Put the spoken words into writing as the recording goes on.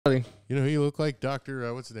You know who you look like?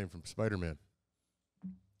 Dr. What's his name from Spider-Man?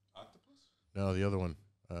 Octopus? No, the other one.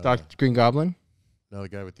 Dr. Green Goblin? No, the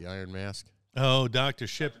guy with the iron mask. Oh, Dr.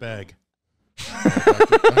 Shitbag.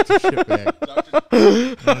 Dr. Shitbag.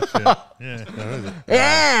 Yeah.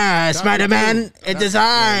 Yeah, Spider-Man. It is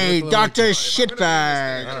I, Dr.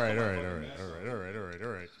 Shitbag. All right.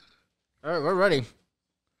 All right, we're ready.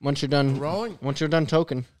 Once you're done rolling. Once you're done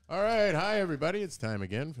token. All right. Hi, everybody. It's time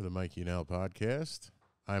again for the Mikey and Al podcast.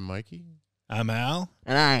 I'm Mikey. I'm Al.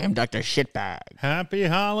 And I am Dr. Shitbag. Happy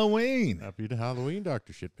Halloween. Happy Halloween,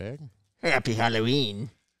 Dr. Shitbag. Happy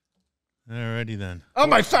Halloween. Alrighty then. Oh,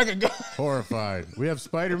 my fucking God. Horrified. We have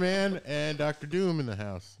Spider-Man and Dr. Doom in the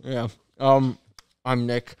house. Yeah. I'm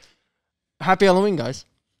Nick. Happy Halloween, guys.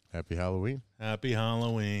 Happy Halloween. Happy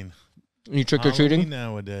Halloween. You trick-or-treating?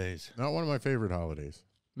 Nowadays. Not one of my favorite holidays.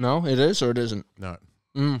 No, it is or it isn't? Not.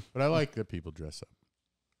 Mm. But I like that people dress up.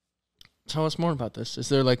 Tell us more about this. Is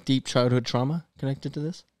there like deep childhood trauma connected to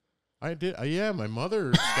this? I did. Yeah, my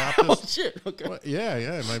mother stopped us. Oh, shit. Okay. Well,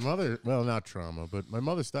 yeah. My mother, well, not trauma, but my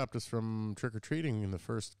mother stopped us from trick-or-treating in the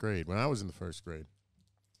first grade, when I was in the first grade,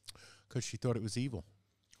 because she thought it was evil.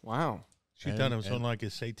 Wow. She thought it was sort of like a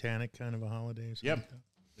satanic kind of a holiday or something. Yep.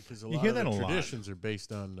 Because a You lot hear of that the a lot. traditions are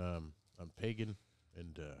based on pagan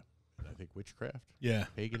and I think witchcraft. Yeah.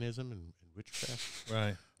 Paganism and witchcraft.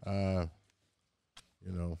 Right.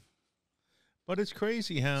 You know. But it's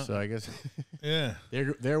crazy how. So I guess. Yeah.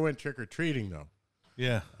 There went trick-or-treating, though.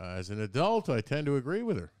 Yeah. As an adult, I tend to agree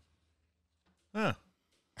with her. Huh.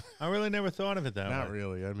 I really never thought of it that way. Not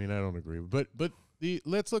really. I mean, I don't agree. But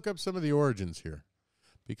let's look up some of the origins here.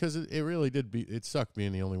 Because it really did it sucked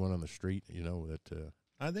being the only one on the street, you know, that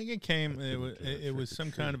I think it came it was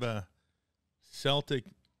some kind of a Celtic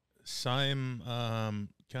Sim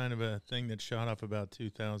kind of a thing that shot up about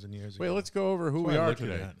 2,000 years ago. Wait, let's go over who we are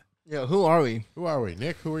today. Yeah, who are we? Who are we?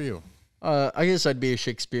 Nick, who are you? I guess I'd be a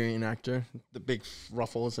Shakespearean actor. The big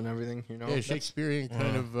ruffles and everything, you know. Yeah, Shakespearean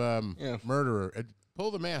kind of murderer.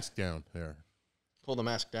 Pull the mask down there. Pull the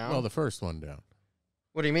mask down? Well, the first one down.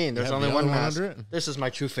 What do you mean? There's only one mask. Under it? This is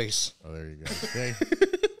my true face. Oh, there you go. Okay.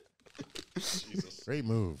 Great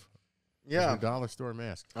move. Yeah. Dollar store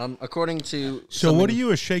mask. According to... So what are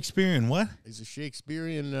you, a Shakespearean what? He's a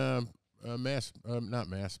Shakespearean not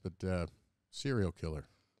mask, but serial killer.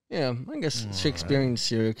 Yeah, I guess Shakespearean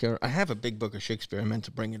serial killer. I have a big book of Shakespeare. I meant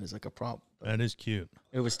to bring it as like a prop. That is cute.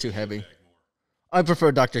 It was too heavy. I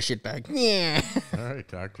prefer Dr. Shitbag. Yeah. All right,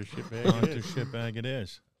 Dr. Shitbag. Dr. Shitbag it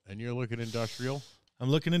is. And you're looking industrial? I'm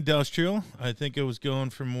looking industrial. I think it was going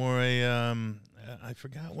for more I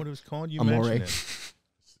forgot what it was called. You mentioned it.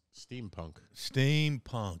 Steampunk.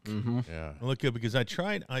 Steampunk. Mm-hmm. Yeah. Look good because I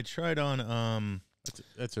tried on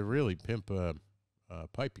That's a really pimp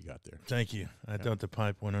pipe you got there. Thank you. I thought the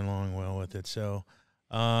pipe went along well with it. So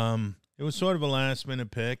it was sort of a last minute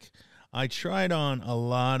pick. I tried on a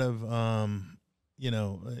lot of you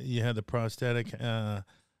had the prosthetic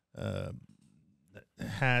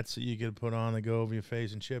hats that you could put on that go over your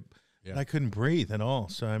face and chip. Yeah. I couldn't breathe at all.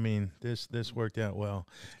 So I mean, this worked out well.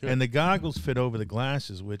 And the goggles fit over the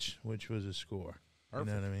glasses, which was a score. Perfect.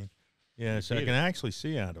 You know what I mean? Yeah, so I can actually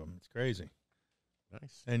see out of them. It's crazy.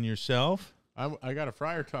 Nice. And yourself? I got a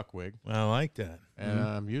Friar Tuck wig. I like that. And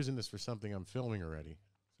I'm using this for something I'm filming already.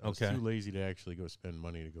 So okay. I was too lazy to actually go spend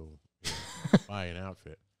money to go buy an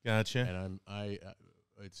outfit. Gotcha. And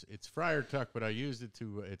it's Friar Tuck, but I used it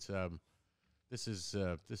to this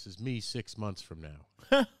is me 6 months from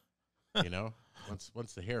now. You know,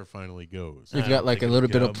 once the hair finally goes. You've got like a little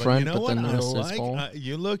bit up front, but then the rest is full.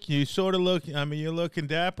 You sort of look. I mean, you're looking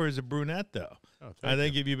dapper as a brunette, though. Oh, I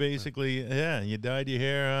think if you basically, you dyed your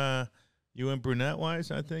hair, you went brunette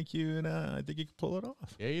wise. I think you could pull it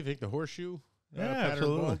off. Yeah, you think the horseshoe pattern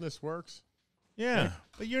absolutely. baldness works? Yeah,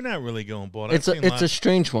 but you're not really going bald. It's a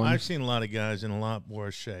strange one. I've seen a lot of guys in a lot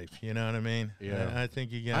worse shape. You know what I mean? Yeah. I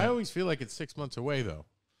think you got. I always feel like it's 6 months away though,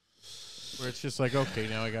 where it's just like, okay,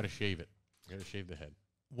 now I got to shave it. I got to shave the head.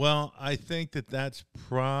 Well, I think that's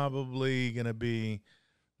probably going to be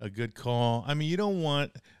a good call. I mean, you don't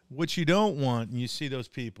want what you don't want. And you see those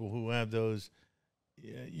people who have those.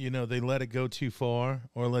 You know, they let it go too far,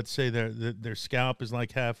 or let's say their scalp is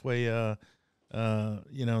like halfway. In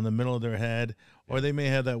the middle of their head, or they may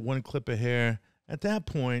have that one clip of hair. At that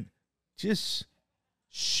point, just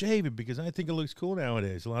shave it because I think it looks cool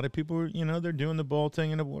nowadays. A lot of people, they're doing the bald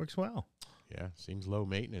thing and it works well. Yeah, seems low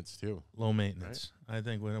maintenance too. Low maintenance, right? I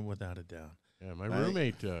think without a doubt. Yeah, my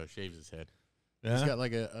roommate shaves his head. Yeah? He's got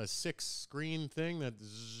like a 6-screen thing that,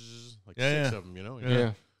 six of them,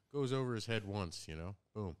 Yeah. Goes over his head once,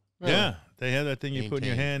 boom. Yeah, they have that thing you put in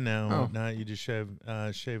your Maintain. hand now. Oh. Now you just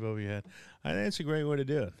shave over your head. I think it's a great way to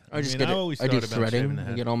do it. I just mean, get always I do thought about shaving threading. the I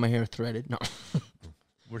head. get all my hair threaded. No.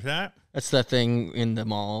 With that? That's that thing in the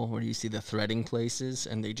mall where you see the threading places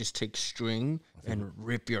and they just take string and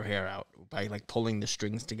rip your hair out by like pulling the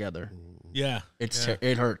strings together. Yeah. It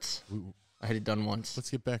hurts. I had it done once. Let's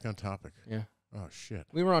get back on topic. Yeah. Oh shit.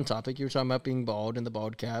 We were on topic. You were talking about being bald and the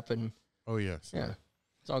bald cap and Oh yes. yeah.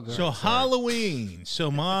 It's all good. So Halloween. So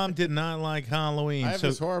Mom did not like Halloween. I have so,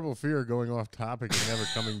 this horrible fear of going off topic and never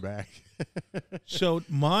coming back. so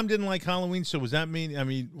Mom didn't like Halloween. So was that mean? I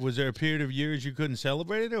mean, was there a period of years you couldn't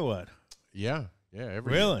celebrate it or what? Yeah.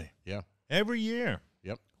 Every Really? year. Every year.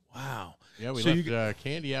 Yep. Wow. Yeah, we So left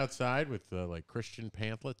candy outside with like Christian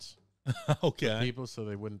pamphlets for Okay. people so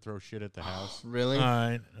they wouldn't throw shit at the house. Really? All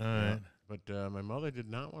right. Yeah. But my mother did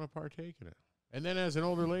not want to partake in it. And then as an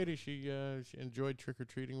older lady, she enjoyed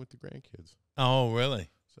trick-or-treating with the grandkids. Oh, really?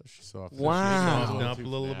 So she softened Wow. Softened up a too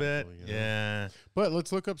little bit. fanatical, you know? Yeah. But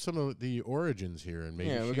let's look up some of the origins here, and maybe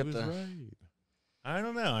Yeah, we she got was the- right. I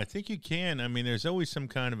don't know. I think you can. I mean, there's always some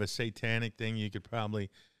kind of a satanic thing you could probably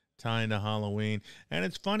tie into Halloween. And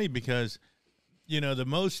it's funny because, you know, the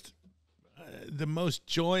most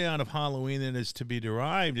joy out of Halloween that is to be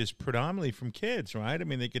derived is predominantly from kids, right? I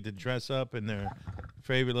mean, they get to dress up in their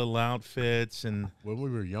favorite little outfits and, When we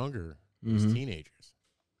were younger, as teenagers,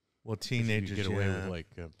 well, 'cause you teenagers, could get away yeah. with like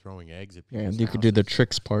throwing eggs at Yeah, people's you could do the houses.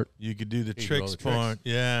 tricks part. You could do the You could do all tricks the tricks. part.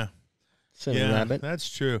 Yeah. Silly Yeah, rabbit. that's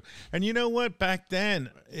true. And you know what? Back then,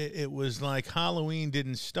 it was like Halloween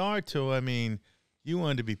didn't start till, I mean, you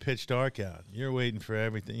wanted to be pitch dark out. You're waiting for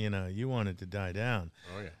everything, you know, you wanted to die down.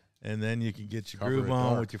 Oh yeah. And then you could get your Cover groove it on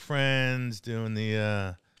dark. with your friends, doing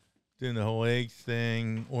the whole egg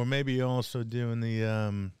thing, or maybe also doing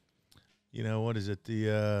the, you know, what is it,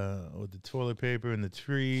 with the toilet paper and the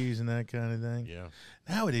trees and that kind of thing. Yeah,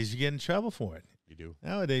 Nowadays, you get in trouble for it. you do.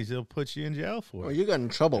 Nowadays, they'll put you in jail for Well, it. you got in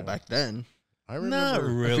trouble back then. I Not remember.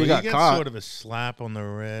 really. You got get caught- sort of a slap on the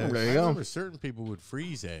wrist. There I you go. remember certain people would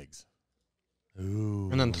freeze eggs. Ooh,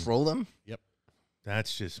 And then throw them?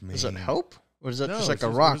 that's just me. Does it help? Or is that No, just like it's a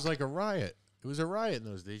It rock? was like a riot. It was a riot in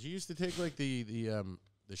those days. You used to take like the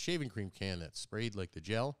shaving cream can that sprayed like the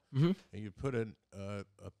gel, Mhm. and you put a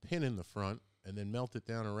pin in the front and then melt it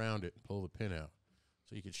down around it and pull the pin out,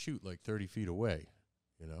 so you could shoot like 30 feet away.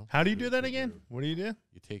 You know. How do you do that With again? your- What do you do?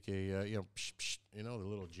 You take a the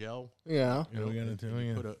little gel. Yeah. You Yeah, we know, gotta and do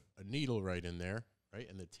you it. put a needle right in there, right,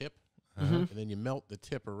 in the tip, Uh-huh. and then you melt the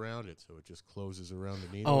tip around it so it just closes around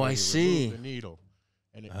the needle. Oh, and I you see. remove the needle,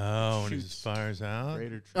 and it Oh, and it shoots just fires out.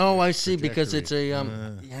 greater Oh, I see. Because it's trajectory.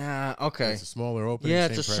 a yeah. Okay. It's a smaller opening. Yeah,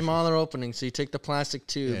 same it's a pressure. smaller opening. So you take the plastic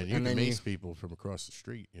tube Yeah, and you and can then you. mace people from across the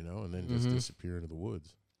street, you know, and then just disappear into the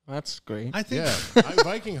woods. That's great. I think. Yeah,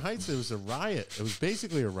 Viking Heights, it was a riot. It was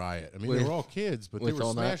basically a riot. I mean, they With- were all kids, but they with were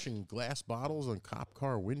all that? smashing glass bottles on cop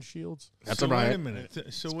car windshields. That's so a wait riot. a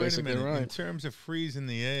minute. So wait a basically a minute. In riot. terms of freezing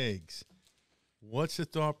the eggs, what's the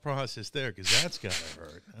thought process there? Because that's gotta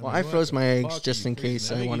hurt. Well, mean, I what froze the my eggs fuck just are you in case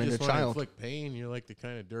freezing I think wanted you a just want to child. inflict pain. You're like the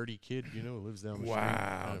kind of dirty kid, you know, who lives down the street.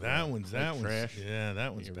 Wow, kind of, that one's like trash. yeah,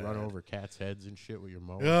 that one's You bad. run over cats' heads and shit with your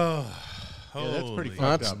mower. Oh, Yeah, that's pretty holy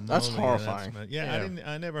fucked That's- up. that's moly, horrifying. Yeah,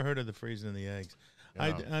 Yeah. I never heard of the freezing of the eggs.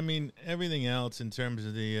 Yeah. I mean, everything else in terms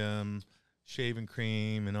of the shaving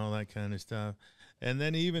cream and all that kind of stuff. And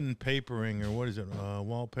then even papering, or what is it,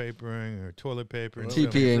 wallpapering or toilet paper. and Well,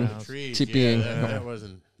 stuff TPing. in the The house. trees, TPing. Yeah, that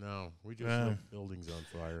wasn't. No, we just Yeah. lit buildings on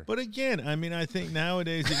fire. But again, I mean, I think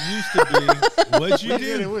nowadays it used to be, what'd you It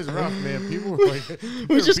do? was rough, man. People were like,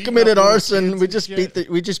 We just committed arson. We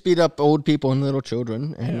just beat up old people and little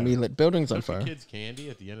children, and Yeah. we lit buildings on took the fire. kids candy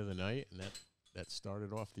at the end of the night, and that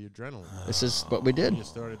started off the adrenaline. This is what we did. You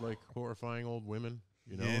started like horrifying old women,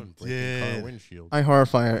 you know, You and breaking car did. windshields. I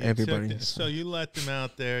horrify You took everybody. them- So you let them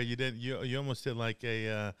out there. You did. You almost did like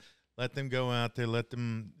a, let them go out there, let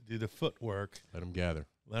them do the footwork, Let them gather,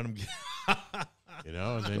 let them you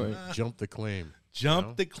know, and then jump the claim. jump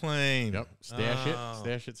know? the claim. Yep,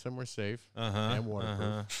 stash it somewhere safe, Uh-huh. and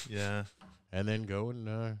waterproof. Yeah. and then go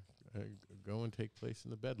and take place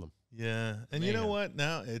in the bedlam. Yeah. And you know Man. what?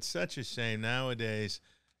 Now it's such a shame nowadays,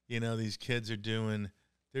 you know, these kids are doing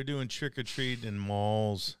trick or treat in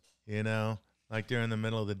malls, you know, like they're in the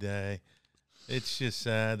middle of the day. It's just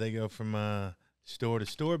sad. They go from store to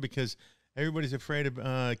store because everybody's afraid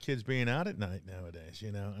of kids being out at night nowadays,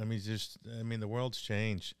 you know. I mean, the world's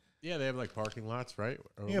changed. Yeah, they have like parking lots, right?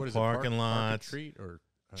 Or Yeah, what is parking it, park lots. and treat, or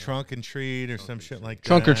trunk and treat or some shit like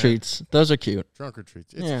Trunk or that. treats. Those are cute. Trunk or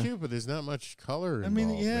treats. It's Yeah. cute, but there's not much color I mean,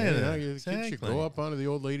 involved, yeah, man. You know, the kids should exactly. go up onto the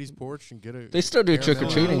old lady's porch and get a. They still do caramel trick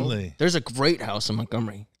or treating. Absolutely. There's a great house in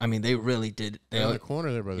Montgomery. I mean, they really did. They on the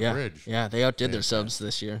corner there by the yeah, bridge. yeah, they outdid Fantastic. themselves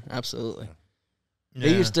this year. Absolutely. Yeah.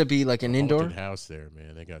 They used to be like an indoor. Haunted house there,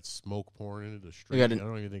 man. They got smoke pouring into the street. got I an-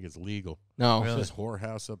 don't even think it's legal. No, Really? It says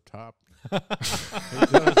whorehouse up top. It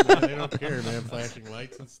does, man. They don't care, man. Flashing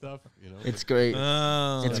lights and stuff. You know, it's great.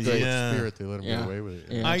 Oh, It's That's great. the yeah. spirit. They let them Yeah. get away with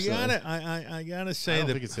it. Yeah. I absolutely. I gotta I say don't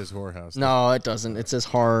that think it says whorehouse. No, it doesn't. It says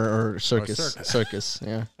horror or circus. circus. Circus.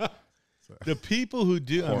 Yeah. the people who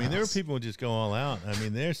do, I mean, there are Whorehouse. people who just go all out. I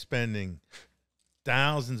mean, they're spending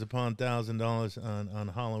thousands upon $1,000 on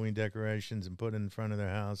Halloween decorations and put it in front of their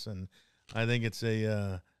house, and I think it's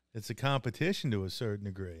a competition to a certain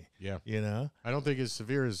degree. Yeah. You know, I don't think it's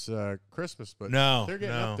severe as Christmas, but No, they're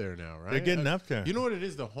getting no. up there now, right? they're getting up there. You know what it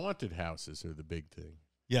is? The haunted houses are the big thing.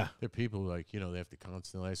 Yeah, They're people like, you know, they have to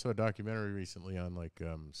constantly. I saw a documentary recently on like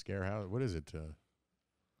scare house. What is it?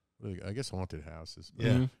 I guess haunted houses. yeah,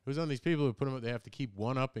 Mhm. It was on these people who put them up. They have to keep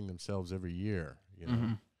one-upping themselves every year. You know,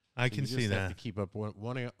 Mhm. I So can you see just have that. to keep up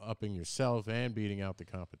one-upping yourself and beating out the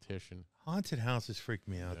competition. Haunted houses freak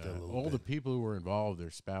me out though a little All the bit. people who were involved,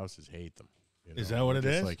 their spouses hate them. You Is know? that what They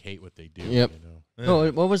it just, is? Like hate what they do. Yep. You know? Yeah.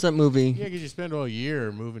 Oh, what was that movie? Yeah, because you spend all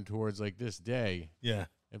year moving towards like this day, Yeah,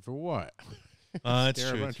 and for what? that's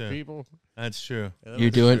Scare true a bunch of too. people. That's true. Yeah, that You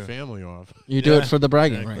would do piss it- your family off. You do Yeah, it for the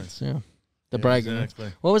bragging exactly. rights. Yeah. The Yeah, bragging rights.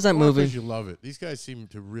 exactly. What was that Well, movie? because you love it. These guys seem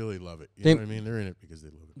to really love it. You They- know what I mean? They're in it because they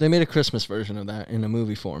love it. They made a Christmas version of that in a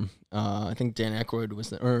movie form. I think Dan Aykroyd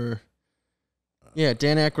was yeah,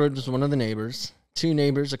 Dan Aykroyd was one of the neighbors. Two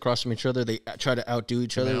neighbors across from each other. They try to outdo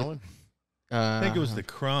each Tim other. Allen? I think it was the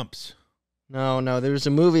Crumps. No. There was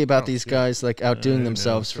a movie about Oh, these yeah. guys like outdoing know,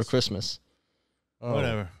 themselves it's for just- Christmas. Oh,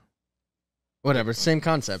 Whatever. Whatever, same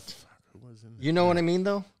concept. who was in You know what I mean,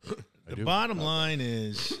 though? I The do. bottom line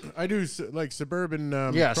is, I do like suburban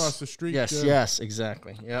Yes. across the street. Yes,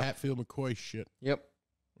 exactly. Yeah. Hatfield McCoy shit. Yep.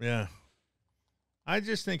 yeah. I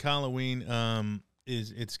just think Halloween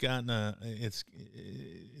it's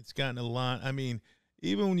gotten a lot. I mean,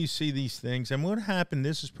 even when you see these things, and what happened?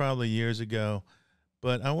 This is probably years ago,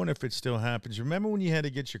 but I wonder if it still happens. Remember when you had to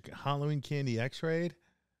get your Halloween candy X-rayed,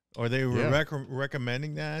 or they were Yeah.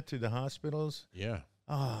 recommending that to the hospitals? Yeah.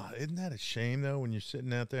 Oh, isn't that a shame though? When you're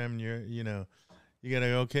sitting out there and you gotta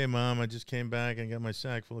go, okay, Mom, I just came back and got my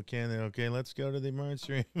sack full of candy. Okay, let's go to the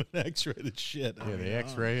emergency room and X-ray the shit. Yeah, they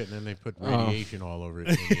X-ray it and then they put Oh. radiation all over it.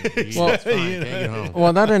 And you eat Well- it. It's fine. You Take it know. home.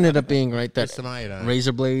 Well, that ended up being right Put that some iodine.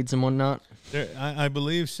 razor blades and whatnot. I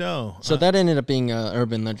believe so. So that ended up being an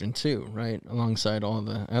urban legend too, right? Alongside all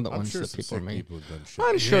the other I'm ones sure that some people sick made. people have done shit.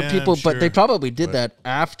 I'm sure Yeah, people, I'm but they sure. probably did But that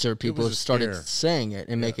after people was a started scare. saying it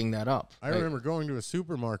and making that up. I right? remember going to a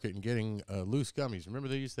supermarket and getting loose gummies. Remember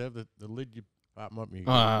they used to have the lid, you pop them up and you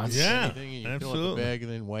Ah, could yeah, anything and you fill up absolutely. the bag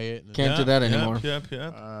and then weigh it. And Can't then, do that Yep, anymore. Yep.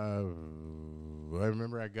 I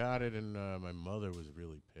remember I got it and my mother was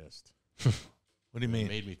really pissed. What do you It mean?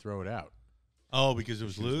 made me throw it out. Oh, because it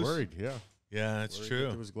was She loose? was worried, yeah. Yeah, that's Worried that true.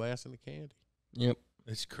 There was glass in the candy. Yep.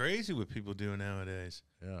 It's crazy what people do nowadays.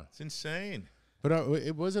 Yeah. It's insane. But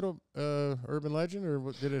was it a urban legend or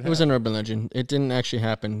what, did it It was happen? an urban legend. It didn't actually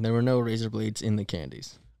happen. There were no razor blades in the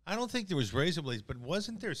candies. I don't think there was razor blades, but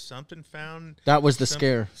wasn't there something found? That was the Some-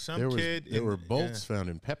 scare. Some There kid. there in- were bolts yeah, found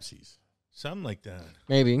in Pepsis. something like that.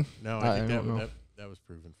 Maybe. No, I I think don't know. that was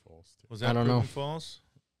proven false. Too. Was I that don't proven know. false?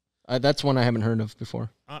 That's one I haven't heard of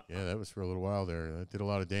before. Yeah, that was for a little while there. That did a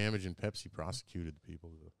lot of damage, and Pepsi prosecuted the people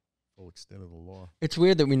to the full extent of the law. It's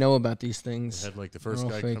weird that we know about these They things. had like the first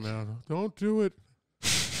They're all guy fake. come out. Don't do it.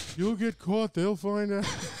 You'll get caught. They'll find out.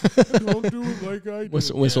 Don't do it like I did.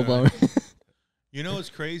 Whistleblower. You know what's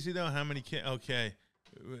crazy though? How many kids? Okay,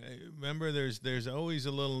 remember there's always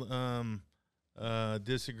a little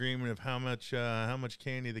disagreement of how much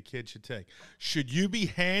candy the kid should take. Should you be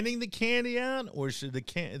handing the candy out, or should the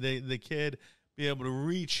kid be able to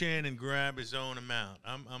reach in and grab his own amount?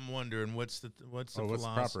 I'm wondering what's the What's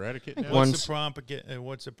philosophy? proper etiquette now? Once-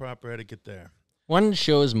 What's the proper etiquette there? One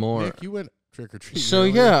shows more. Nick, you went trick or treat. So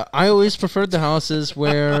yeah, I always preferred the houses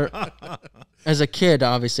where, as a kid,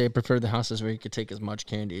 obviously I preferred the houses where you could take as much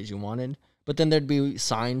candy as you wanted. But But then there'd be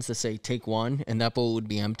signs that say take one, and that bowl would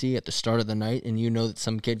be empty at the start of the night, and you know that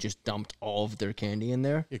some kid just dumped all of their candy in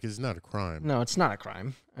there. Yeah, because it's not a crime. No, it's not a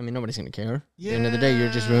crime. I mean, nobody's going to care. At the end of the day, you're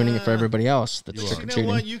just ruining it for everybody else that's You are. trick-or-treating. You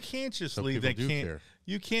know what? You can't just Some leave people that do candy. care.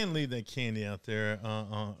 You can't leave that candy out there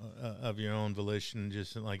of your own volition.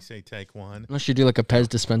 Just like say, take one. Unless you do like a Pez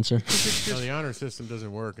dispenser. No, the honor system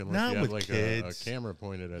doesn't work unless Not you have with like a kids. camera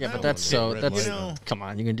pointed at Yeah, someone but that's with a so, red that's, light on. come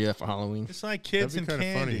on, you can do that for Halloween. It's like kids and That'd be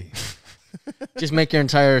kinda candy. Just make your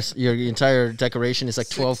entire decoration is like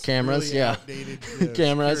 12 Six cameras. really Yeah. outdated,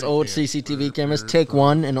 Cameras, security old cameras. CCTV cameras. Take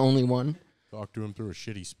one and only one. Talk to him through a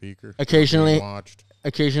shitty speaker. Occasionally- Being watched.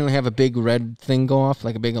 Occasionally have a big red thing go off,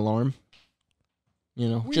 like a big alarm. You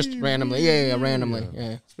know, just Wee, randomly. wee, Yeah, randomly.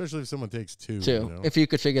 Yeah. Especially if someone takes two. Two. You know? If you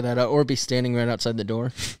could figure that out, or be standing right outside the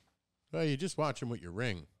door. Well, you just watch them with your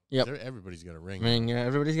ring. Yep. Everybody's got a ring. Ring. Yeah,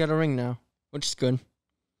 everybody's got a ring now, which is good.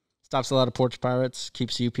 Stops a lot of porch pirates.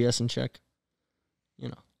 Keeps UPS in check. You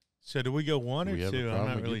know. So do we go one Do or we have a two? I'm problem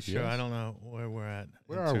not with really UPS? sure. I don't know where we're at.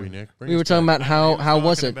 Where are we, Nick? Bring We us were talking back. about how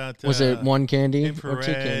was talking it? about, Was it one candy or two infrared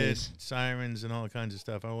candies? sirens and all kinds of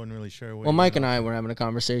stuff. I wasn't really sure. Well, Mike and I were having a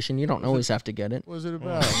conversation. You don't always have to get it. What was it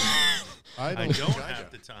about? I don't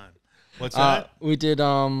have the time. What's Uh, that? we did.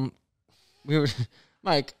 We were.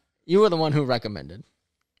 Mike, you were the one who recommended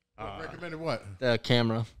Recommended what? the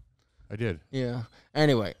camera. I did. Yeah.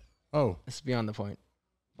 Anyway, Oh. it's beyond the point.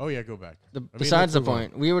 Oh, yeah, go back. Besides let's the move on.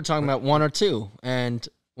 point, we were talking about one or two, and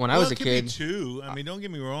when I was a it could be kid, two. I mean, don't get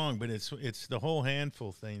me wrong, but it's the whole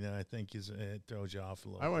handful thing that I think is it throws you off a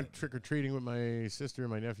little. I went trick-or-treating with my sister and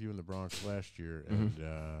my nephew in the Bronx last year, and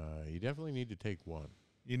you definitely need to take one.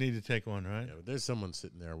 You need to take one, right? Yeah, there's someone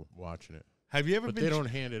sitting there watching it. Have you ever But been? they don't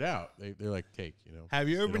hand it out. They're like, take, you know. Have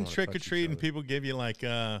you They ever don't been wanna trick or touch each treating? other. People give you like,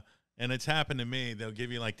 and it's happened to me. They'll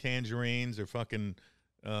give you like tangerines or fucking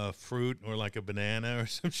fruit or like a banana or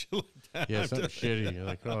some shit like that. Yeah, something shitty. You're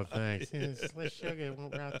like, oh, thanks. Yeah, it's less sugar. It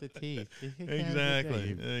won't rot the teeth.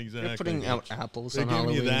 Exactly. Exactly. you're putting out apples They on give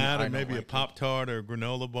Halloween. you that, I or don't maybe like a Pop Tart or a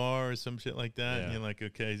granola bar or some shit like that. Yeah. And you're like,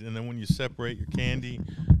 okay. And then when you separate your candy,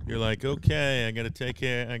 you're like, okay, I got to take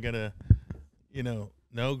care. I got to,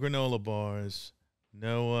 no granola bars.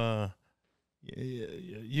 No,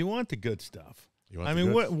 you want the good stuff. I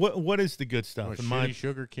mean, what is the good stuff? You want shitty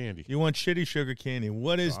sugar candy. You want shitty sugar candy.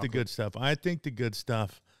 What is the Chocolate. good stuff? I think the good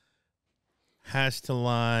stuff has to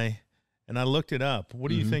lie, and I looked it up. What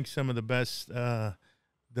do you think some of the best, the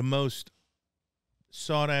most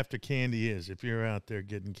sought after candy is if you're out there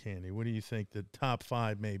getting candy? What do you think the top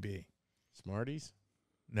 5 may be? Smarties?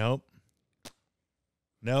 Nope.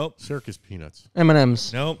 Circus peanuts.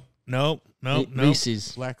 M&M's. Nope.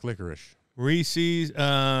 Reese's. Black licorice. Reese's,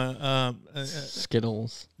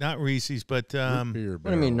 Skittles. not Reese's, but Root beer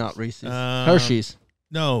What do you mean not barrels. Reese's? Um, Hershey's.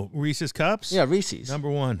 no, Reese's Cups. Yeah, Reese's. Number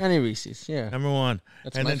 1. Any Reese's. Yeah. Number 1.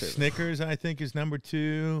 That's And my then favorite. Snickers, I think, is number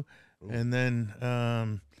 2. Ooh. And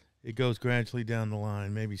then it goes gradually down the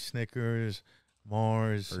line. Maybe Snickers,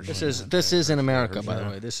 Mars. Hershey's. This is in America, by the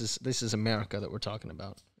Hershey. way. This is America that we're talking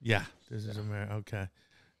about. Yeah, this is America. Okay.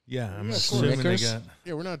 Yeah, I'm Yeah, assuming they Snickers? got.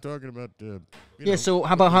 Yeah, we're not talking about. Yeah. So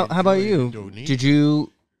how about you? Did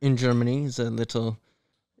you in Germany? As a little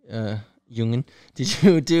Jungen, did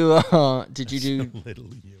you do Little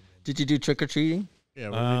human. did you do trick or treating? Yeah,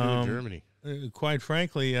 what do they do in Germany? Quite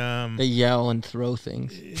frankly, They yell and throw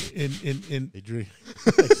things. in They drink.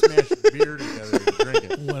 They smash beer together and drink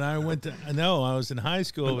it. when I went to I was in high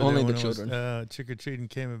school. But over only there the when children. Trick or treating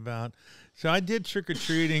came about, so I did trick or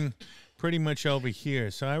treating pretty much over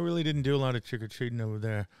here. So I really didn't do a lot of trick or treating over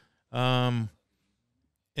there. And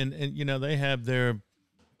they have their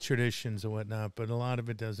traditions and whatnot, but a lot of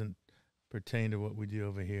it doesn't pertain to what we do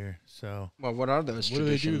over here. So Well, what are those What do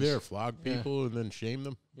they do traditions? there? Flog people and then shame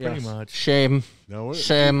them? pretty much. Shame. No. What,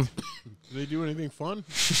 Shame. Do they do anything fun?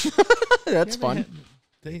 That's fun.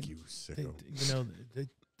 They, You sicko.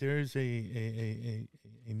 there's a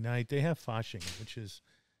night they have Fasching, which is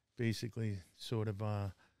basically sort of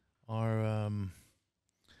our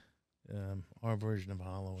version of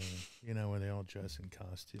Halloween. Where they all dress in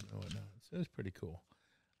costume and whatnot. So it's pretty cool.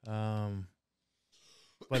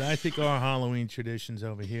 But I think our Halloween traditions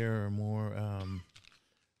over here are more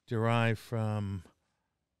derived from,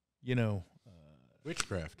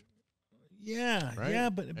 Witchcraft, yeah, right? yeah,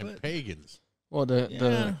 and but pagans. Well,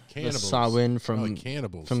 the Cannibals. Samhain Probably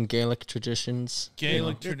cannibals. from Gaelic traditions.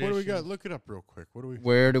 Gaelic Nick, tradition. what do we got? Look it up real quick. What do we?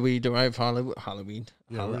 Where do we derive Halloween?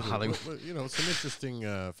 Yeah, what is it? Halloween. Some interesting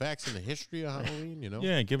facts in the history of Halloween.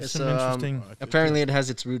 Yeah, give us It's, some interesting. Apparently, it has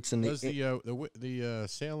its roots in Does the. the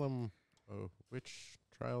Salem witch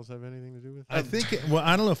trials have anything to do with it? I think.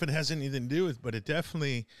 I don't know if it has anything to do with, but it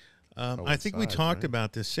definitely I think we inside, talked right?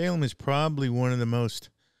 about this. Salem is probably one of the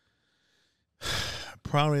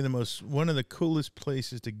one of the coolest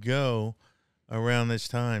places to go around this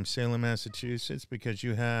time, Salem, Massachusetts, because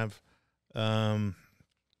you have,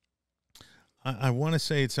 I want to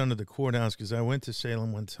say it's under the courthouse because I went to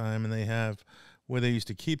Salem one time and they have where they used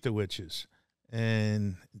to keep the witches,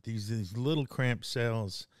 and these little cramped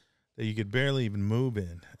cells that you could barely even move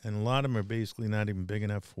in, and a lot of them are basically not even big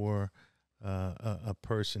enough for a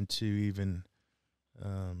person to even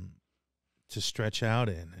to stretch out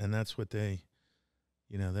in, and that's what they,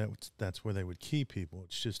 that's where they would keep people.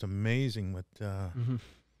 It's just amazing what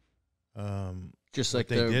Just what like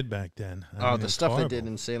they did back then. I mean, the it's stuff they horrible. did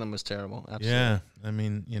in Salem was terrible. Absolutely. Yeah, I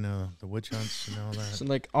mean, the witch hunts and all that. So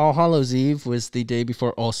like All Hallows Eve was the day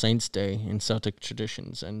before All Saints Day in Celtic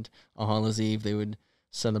traditions, and All Hallows Eve they would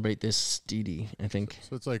celebrate this deity. I think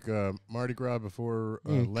So it's like Mardi Gras before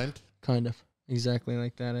Mm. Lent. kind of exactly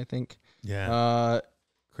like that. I think. Yeah,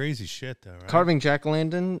 crazy shit though, right? Carving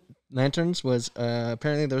jack-o'-lanterns was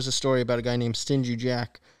apparently there was a story about a guy named Stingy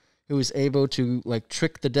Jack who was able to like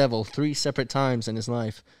trick the devil 3 separate times in his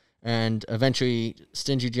life, and eventually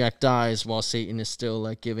Stingy Jack dies while Satan is still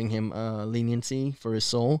like giving him leniency for his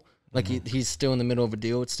soul. Like he's still in the middle of a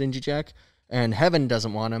deal with Stingy Jack, and heaven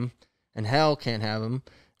doesn't want him, and hell can't have him,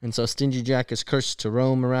 and so Stingy Jack is cursed to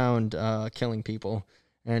roam around killing people,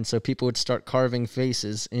 and so people would start carving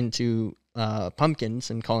faces into pumpkins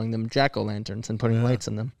and calling them jack-o'-lanterns and putting lights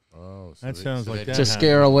in them Oh, That sounds like that to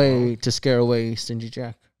scare away Stingy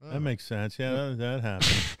Jack. That makes sense. Yeah, that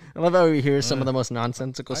happened. I love how we hear some of the most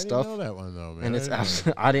nonsensical I stuff, didn't know that one though, man. and it's I didn't know.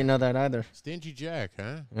 absolutely I didn't know that either. Stingy Jack,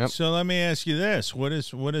 huh? Yep. So let me ask you this: what is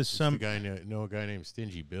Some some? guy know a guy named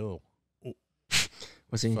Stingy Bill.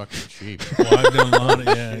 Was he? Fucking cheap. Well, I've known a lot of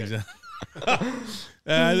exactly.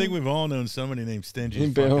 I think we've all known somebody named Stingy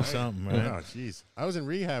Bill. fucking something, right? Oh, jeez. I was in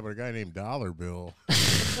rehab with a guy named Dollar Bill. I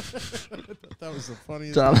thought that was the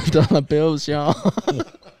funniest. Dollar bills, y'all.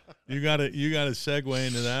 You got to segue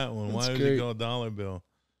into that one. Why That's was great. he called Dollar Bill?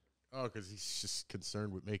 Oh, because he's just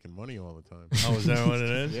concerned with making money all the time. Oh, is that what it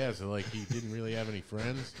is? Yeah, so like he didn't really have any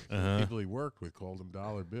friends. So Uh-huh. people he worked with called him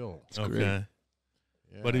Dollar Bill. Okay. Yeah.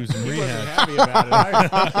 But he was in He rehab. wasn't happy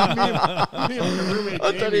about it. Me and my roommate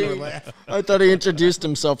I thought Jamie he- were laughing. I thought he introduced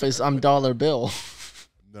himself as I'm Dollar Bill.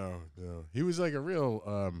 No. He was like a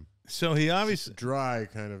real So he obviously dry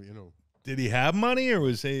kind of, did he have money or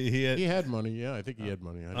was he had? He had money, yeah. I think he had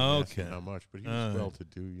money. I didn't ask him Okay. how much, but he was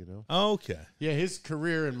well-to-do, Okay. Yeah, his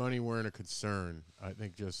career and money weren't a concern. I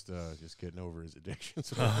think just getting over his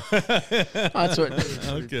addictions. That's what.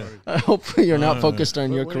 Okay. I hope you're not Alright. focused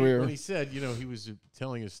on your When career. he said, he was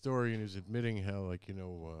telling his story and he was admitting how, like, he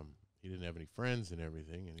didn't have any friends and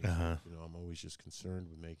everything. And he Uh-huh. said, I'm always just concerned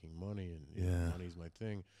with making money, and Yeah. money's my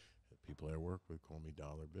thing. The people I work with call me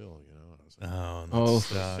Dollar Bill, I was like, Oh, Oh. that's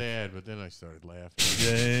so sad, but then I started laughing.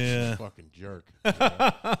 Yeah. Fucking jerk.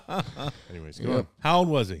 yeah. Anyways, go Yeah. on. How old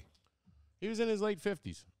was he? He was in his late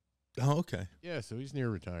 50s. Oh, okay. Yeah, so he's near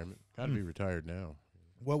retirement. Got to be retired now.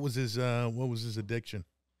 What was his addiction?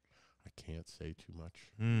 I can't say too much.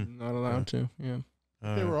 Mm. Not allowed to. Yeah.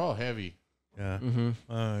 They were all heavy. Yeah. Mm-hmm.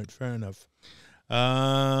 All right, fair enough.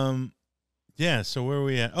 Yeah, so where are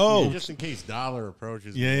we at? Oh, just in case Dollar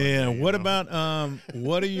approaches. me yeah, one yeah. day, What about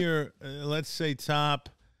what are your let's say top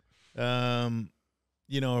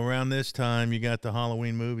around this time you got the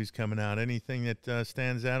Halloween movies coming out. Anything that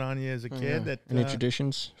stands out on you as a kid that Any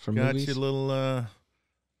traditions for got movies? you a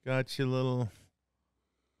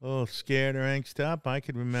little scared or angst up? I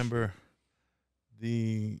could remember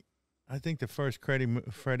I think the first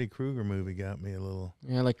Freddy Krueger movie got me a little.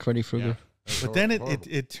 Yeah, I like Freddy Krueger. But then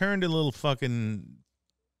it turned a little fucking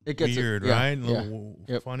It gets weird, yeah, right? A Yeah. little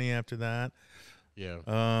Yep. funny after that. Yeah.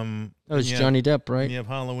 That That was Johnny Depp, right? You have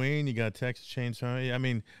Halloween. You got Texas Chainsaw. I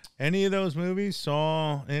mean, any of those movies?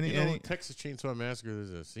 Saw any? Texas Chainsaw Massacre, there's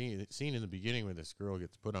a scene in the beginning where this girl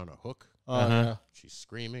gets put on a hook. Oh, Uh-huh. She's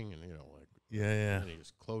screaming, and, Yeah. and he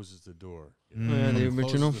just closes the door. Yeah, the He closes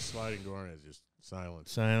original. the sliding door, and it's just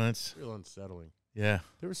silence. Silence. Real unsettling. Yeah.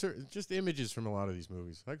 There were just images from a lot of these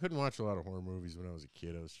movies. I couldn't watch a lot of horror movies when I was a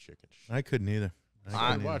kid. I was chicken shit. I couldn't either. I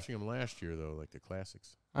started watching them last year, though, like the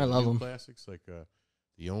classics. I love New them. Classics, like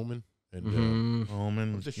The Omen. And Mm-hmm.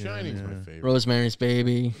 Omen. The Shining's my favorite. Rosemary's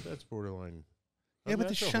Baby. That's borderline. Yeah, but The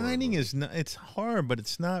that's a horror Shining movie. is not. It's horror, but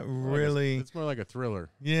it's not Well, really. It's more like a thriller.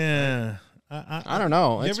 Yeah. I don't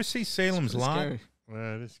know. You It's ever see Salem's pretty Lot? scary.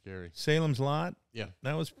 It is scary. Salem's Lot. Yeah.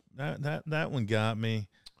 That was that one got me.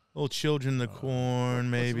 Little Children of the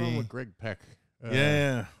Corn, What's the one maybe. with Greg Peck?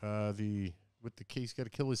 Yeah. With the case, got to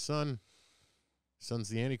kill his son. Son's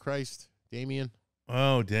the Antichrist. Damien.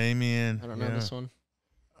 Oh, Damien. I don't know Yeah. this one.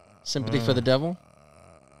 Sympathy for the Devil.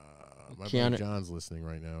 My Keanu- boy John's listening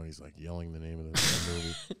right now, and he's like yelling the name of the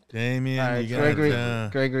movie. Damien, All right, you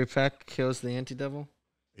got, Gregory Peck kills the anti-devil.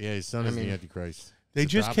 Yeah, his son is the Antichrist. They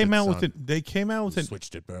His just came out adopted with it. son They came out with who it.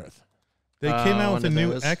 switched at birth. They came out with one a of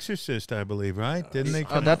new those. Exorcist, I believe, right? Didn't they? Oh,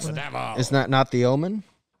 Come that's out with the devil. Isn't that not The Omen?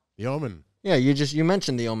 The Omen. Yeah, you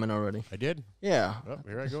mentioned The Omen already. I did. Yeah. Oh,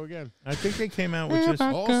 here I go again. I think they came out with just.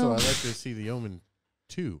 Also, I'd like to see The Omen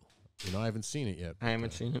 2. You know, I haven't seen it yet. I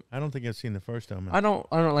haven't seen it. I don't think I've seen the first Omen. I don't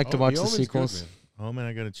like to Oh, watch The the Omen's good, sequels. man. Omen,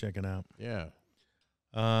 I got to check it out. Yeah,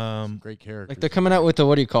 great character. Like they're coming out with the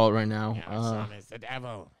what do you call it right now? is the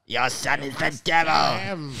devil. Your son is the devil.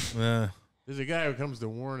 Uh, There's a guy who comes to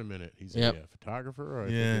warn a minute. He's Yep. a photographer. Or I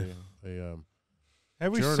Yeah. think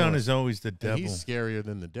every son Journalist. is always the and devil. he's scarier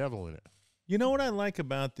than the devil in it. You know what I like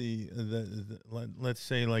about let's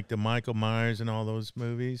say like the Michael Myers and all those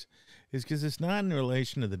movies is because it's not in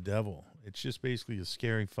relation to the devil. It's just basically a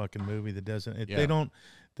scary fucking movie that doesn't. Yeah.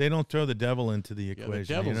 They don't throw the devil into the Yeah, equation. the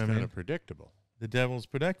devil's you know what I kind mean? of predictable. The devil's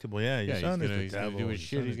predictable. Yeah, your Yeah, son is the he's devil. gonna do his Your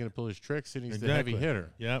shit. son He's is- gonna pull his tricks, and he's the Exactly. heavy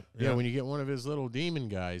hitter. Yep. Yeah, when you get one of his little demon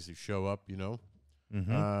guys who show up, you know,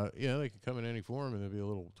 they can come in any form and they'll be a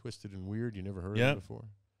little twisted and weird. You never heard of Yep. them before.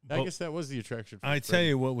 I But guess that was the attraction. For I tell Freddy.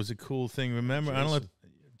 you what was a cool thing. Remember, I don't know,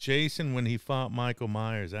 Jason when he fought Michael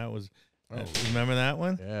Myers. That was. Remember that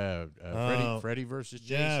one? Yeah, Freddy versus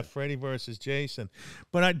Jason. Yeah, Freddy versus Jason.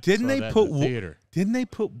 But didn't Saw they that put in the theater. Didn't they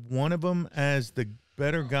put one of them as the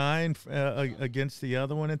better guy against the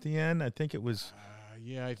other one at the end? I think it was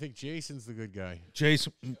Yeah, I think Jason's the good guy.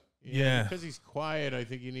 Jason. Yeah. because he's quiet. I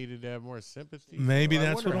think he needed to have more sympathy. Maybe I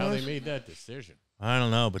that's wonder what it how was. they made that decision. I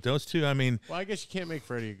don't know, but those two. I mean, Well, I guess you can't make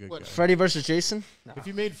Freddy a good guy. Freddy versus Jason? If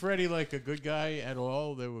you made Freddy like a good guy at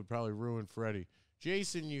all, that would probably ruin Freddy.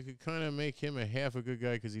 Jason, you could kind of make him a half a good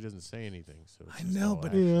guy because he doesn't say anything. So it's I just know, all but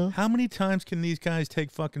action. how many times can these guys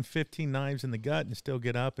take fucking 15 knives in the gut and still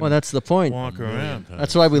get up and Well, that's the point. walk A million around? times.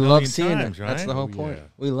 That's why we love million seeing times, it. That's right? the whole Oh, point. yeah.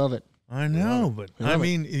 We love it. I know, but We I love it.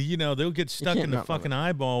 mean, they'll get stuck can't in the not love fucking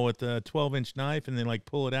eyeball with a 12-inch knife, and they like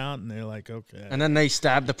pull it out, and they're like, okay. And then they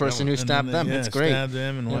stab the person who And stabbed then them. they, It's great. Stab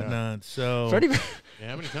them and Yeah. whatnot. So, Freddy. Yeah,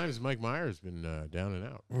 how many times has Mike Myers been down and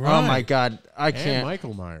out? Oh my God, I And can't.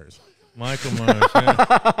 Michael Myers. Michael Myers.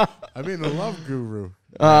 Yeah. I mean, the love guru.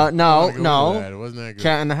 No, I wanna go into no. that. It wasn't that good.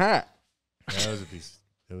 Cat in the Hat Yeah, that was a piece.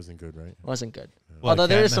 It wasn't good, right? wasn't good. What, Although Cat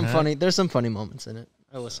there in is the some Hat? funny. There's some funny moments in it.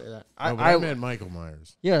 I will say that. No, but I meant Michael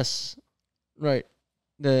Myers. Yes, right.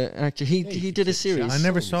 The actor he did a series. I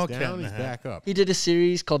never He's saw down, Cat in the he's Hat. back up. He did a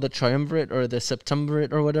series called the Triumvirate or the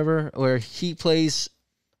Septemvirate or whatever, where he plays.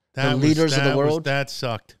 That was- leaders of the that was- world? That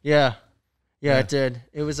sucked. Yeah, Yeah. it did.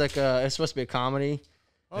 It was like it's supposed to be a comedy.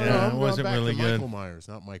 Oh, Yeah, no, it I'm going wasn't back really to good. Michael Myers,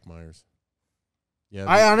 not Mike Myers. Yeah,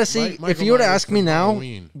 I honestly, Michael if you were to Myers ask me from now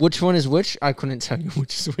Halloween. which one is which, I couldn't tell you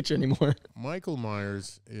which is which anymore. Michael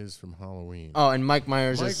Myers is from Halloween. Oh, and Mike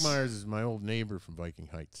Myers Mike is Myers is my old neighbor from Viking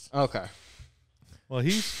Heights. okay. Well,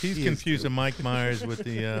 he's He is confusing Mike Myers with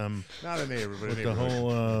the Not a neighbor, but a with neighbor. the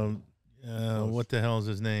whole what the hell is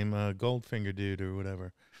his name? Goldfinger dude or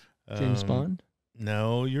whatever. James Bond.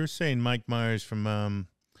 No, you're saying Mike Myers from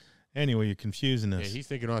anyway, you're confusing Yeah, us. he's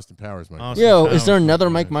thinking Austin Powers, Mike. Austin Yo, Powers is there from another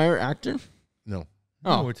Myers. Mike Myers actor? No.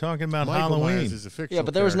 No, Oh, we're talking about Michael Halloween. Myers is a fictional yeah,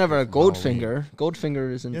 but there was never a character from Halloween. Goldfinger.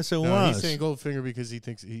 Goldfinger isn't. Yes, it No, was. he's saying Goldfinger because he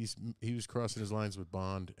thinks he was crossing his lines with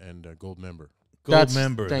Bond and Gold Member. Gold That's-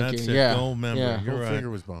 member. thank That's you, it. yeah, Gold member. yeah. You're Goldfinger right.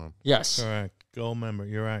 was Bond. Yes. Correct. Gold member.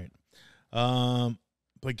 You're right.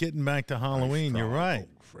 But getting back to Halloween, you're right.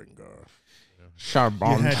 Goldfinger. You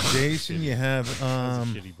Charbon. had Jason. You have That's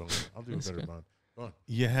a shitty Bond. I'll do a better good. Bond. Go on.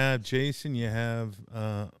 you have Jason. You have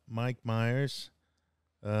Mike Myers.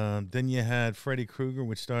 Then you had Freddy Krueger,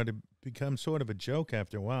 which started to become sort of a joke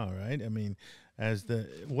after a while, right? I mean, wasn't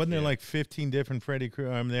there Yeah. like 15 different Freddy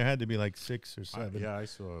Krueger? I mean, there had to be like 6 or 7. Yeah, I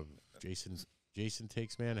saw Jason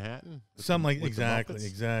Takes Manhattan. with Something the- like with the Muppets.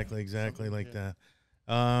 exactly Something, like yeah.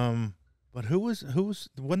 that. But who was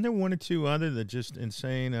wasn't there one or two other that just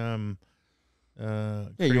insane you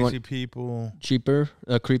crazy want- people?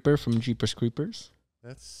 Creeper from Jeepers Creepers.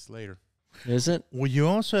 That's later. Is it? Well, you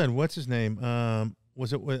also had what's his name?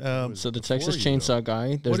 Was it was So the before Texas you, though. Chainsaw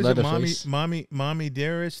guy. There's what is it? Leatherface. Mommy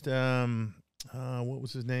Dearest. What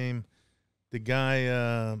was his name? The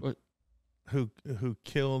guy What? who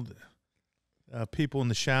killed people in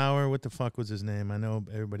the shower. What the fuck was his name? I know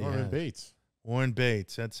everybody Norman has. Bates. Warren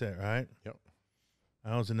Bates. That's it, right? Yep.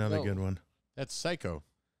 That was another No. good one. That's Psycho.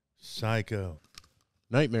 Psycho.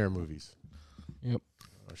 Nightmare movies. Yep.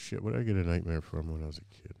 Oh, shit. What did I get a nightmare from when I was a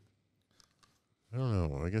kid? I don't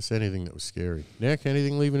know. I guess anything that was scary. Nick,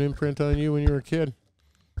 anything leave an imprint on you when you were a kid?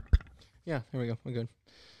 Yeah, here we go. We're good.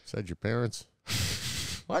 Besides your parents?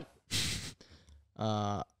 What?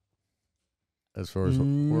 As far as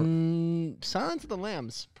Silence of the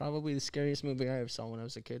Lambs, probably the scariest movie I ever saw when I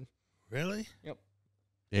was a kid. Really?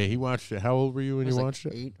 yeah, he watched it. How old were you when I was you like watched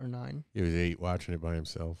it? 8 or 9. He was 8, watching it by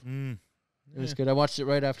himself. Mm. It was good. I watched it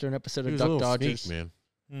right after an episode He of was a Duck little Dodgers. sneak, man.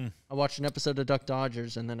 Mm. I watched an episode of Duck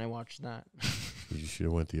Dodgers, and then I watched that. You should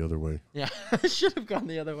have went the other way. Yeah, I should have gone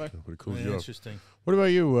the other way. That would have cooled Yeah, you off. interesting. What about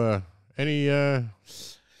you? Any?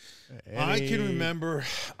 I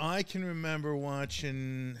can remember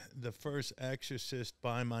watching the first Exorcist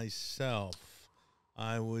by myself.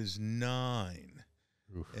 I was 9.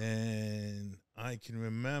 Oof. And I can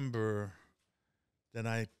remember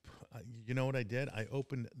that you know what I did? I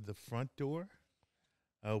opened the front door,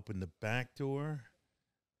 I opened the back door,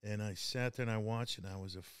 and I sat there and I watched it. And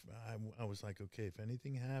I was like, okay, if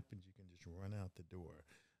anything happens, you can just run out the door.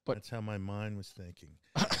 But that's how my mind was thinking.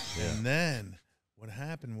 And then what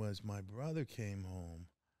happened was my brother came home,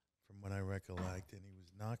 from what I recollect, and he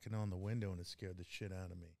was knocking on the window, and it scared the shit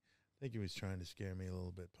out of me. I think he was trying to scare me a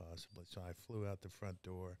little bit, possibly. So I flew out the front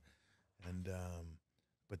door, and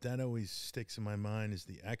but that always sticks in my mind is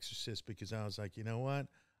The Exorcist, because I was like, you know what?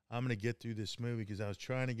 I'm going to get through this movie, because I was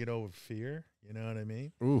trying to get over fear. You know what I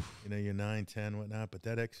mean? Oof. You know, you're 9, 10, whatnot. But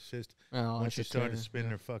that Exorcist, Oh, once she that's a started terror, spinning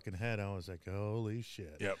yeah. her fucking head, I was like, holy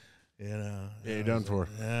shit. Yep. You know? Yeah, I you're done was for. like,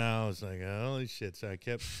 yeah, I was like, holy shit. So I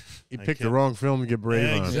kept. You I picked the kept- wrong film to get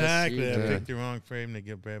brave on. Exactly. Yes, you I did. picked the wrong frame to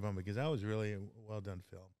get brave on, because that was really a well done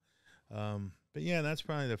film. But yeah, that's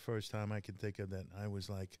probably the first time I can think of that I was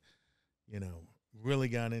like, you know, really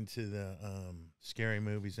got into the scary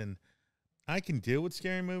movies. And I can deal with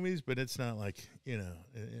scary movies, but it's not like, you know,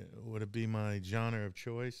 would it be my genre of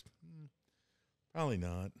choice? Probably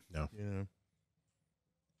not. No. You know.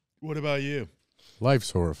 What about you? Life's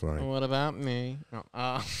horrifying. What about me? No,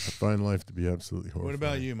 I find life to be absolutely horrifying. What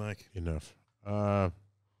about you, Mike? Enough.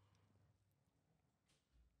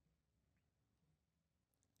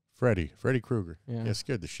 Freddy Krueger. Yeah. Yeah,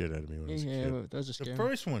 scared the shit out of me when I was a yeah, kid. those are The scary.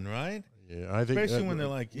 first one, right? Yeah, I think Especially when they're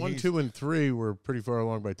like, 1, he's- 2, and 3 were pretty far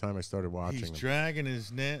along by the time I started watching He's them. dragging his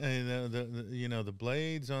the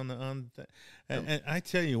blades on and I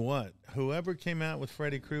tell you what, whoever came out with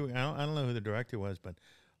Freddy Krueger, I don't know who the director was, but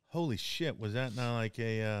holy shit, was that not like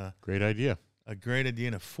Great idea. a great idea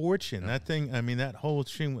and a fortune? Yeah. That thing, I mean, that whole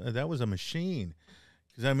stream, that was a machine.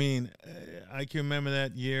 Because I mean, I can remember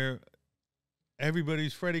that year.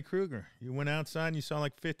 Everybody's Freddy Krueger. You went outside and you saw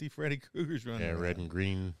like 50 Freddy Kruegers running. Yeah, around. red and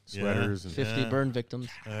green Yeah. sweaters. And 50 Yeah. burn victims.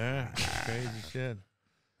 Yeah, crazy shit.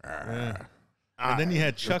 Yeah. Ah, And then you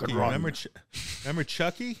had you Chucky. could run. Remember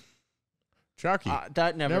Chucky? Chucky.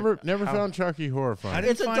 That never. Never how- found Chucky horrifying. I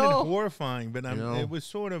didn't It's a find doll. it horrifying, but You know. it was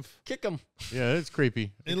sort of Kick them. Yeah, it's creepy. a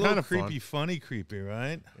It's little kind of creepy, funny creepy,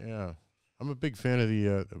 right? Fun. Yeah, I'm a big fan of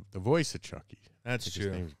the voice of Chucky. That's His true.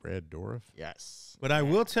 name's Brad Dourif. Yes. But I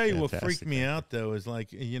will tell you what Fantastic freaked me actor. out, though, is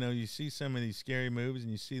like, you know, you see some of these scary movies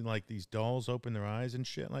and you see like these dolls open their eyes and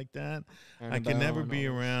shit like that. I can never be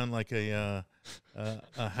around like a house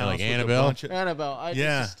like with Annabelle? a bunch of. Annabelle.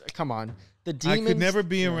 Yeah. Come on. The I demons. could never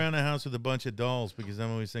be yeah. around a house with a bunch of dolls because I'm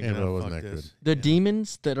always thinking, Annabelle oh, wasn't fuck that this. good. The Yeah.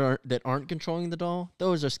 demons that aren't controlling the doll,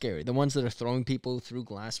 those are scary. The ones that are throwing people through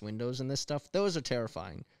glass windows and this stuff, those are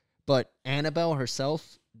terrifying. But Annabelle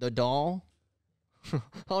herself, the doll,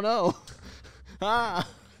 oh no,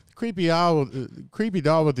 Creepy doll with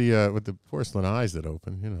the porcelain eyes that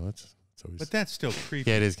open. You know, that's always. But that's still creepy.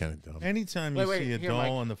 yeah, it is kind of dumb. Anytime you Wait, see a here, doll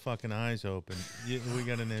Mike. and the fucking eyes open, we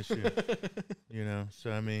got an issue. You know,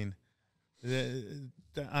 so I mean,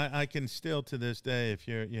 I can still to this day, if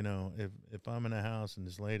you're, you know, if I'm in a house and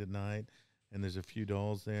it's late at night and there's a few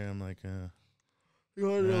dolls there, I'm like, You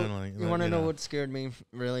want to I know, don't like- you want to you know know. what scared me?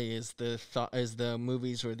 Really, is the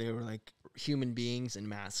movies where they were like human beings in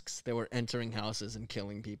masks. They were entering houses and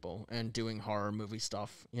killing people and doing horror movie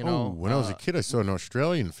stuff. You know, when I was a kid, I saw an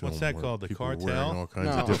Australian film. What's that where called, The people were wearing Cartel? all kinds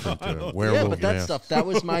No. of different Yeah, werewolf yeah, but that masks. stuff that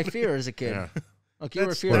was my fear as a kid. Yeah. Like you were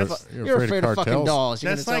That's afraid what- of, you're you're afraid afraid of of fucking cartels? dolls.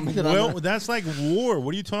 You're that's gonna like tell me that I'm not- that's like war.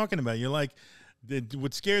 What are you talking about? You're like,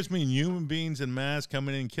 what scares me? Human beings in masks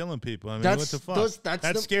coming in and killing people. I mean, what the fuck? That's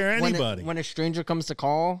That'd the- scare when anybody. when a stranger comes to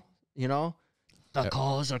call, you know, the Yep.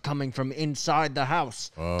 calls are coming from inside the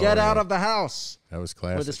house. Oh, Get out yeah. of the house. That was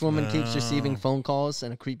Where classic. this woman keeps receiving Oh. phone calls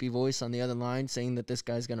and a creepy voice on the other line saying that this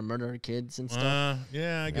guy's gonna murder her kids and stuff.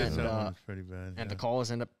 Yeah, I guess And, that uh, one's pretty bad. And yeah. the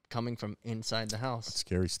calls end up coming from inside the house.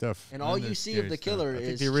 Scary stuff. And all And you the see of scary the stuff. killer I think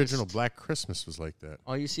is the original just- Black Christmas was like that.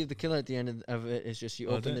 all you see of the killer at the end of it is just you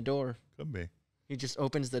Was open it? the door. Could be. He just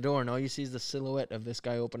opens the door, and all you see is the silhouette of this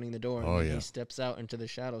guy opening the door. And Oh, then yeah. he steps out into the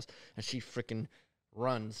shadows, and she freaking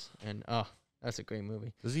runs. And that's a great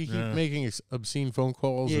movie. Does he keep Yeah. making obscene phone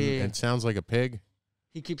calls Yeah, and, yeah, yeah. and sounds like a pig?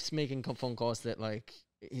 he keeps making phone calls that like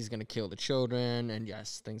he's gonna kill the children and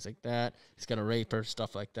yes, things like that. He's gonna rape her,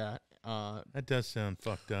 stuff like that. That does sound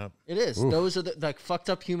fucked up. It is. Oof. Those are the like fucked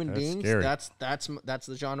up human That's beings. scary. That's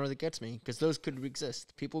the genre that gets me because those could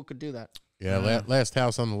exist. People could do that. Yeah, last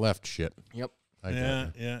house on the left shit. Yep. I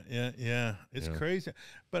got it. Yeah. It's crazy.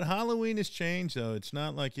 But Halloween has changed, though. It's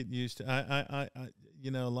not like it used to. I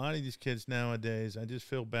a lot of these kids nowadays, I just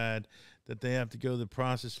feel bad that they have to go the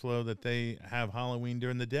process flow that they have Halloween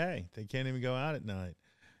during the day. They can't even go out at night.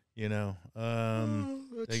 They got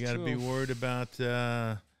to be worried about.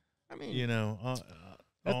 At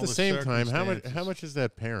the same time, how much is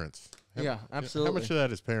that parents? Yeah, absolutely. How much of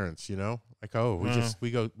that is parents? Like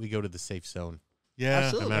we go to the safe zone. Yeah,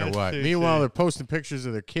 Absolutely. No matter what. Meanwhile, they're posting pictures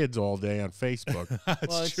of their kids all day on Facebook.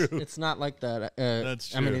 Well, it's not like that. That's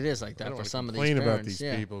true. I mean, it is like I that don't for wanna some of these complain parents. about these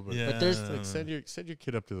yeah. people, but, But there's like, send your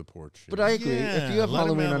kid up to the porch. But I agree. If you have let 'em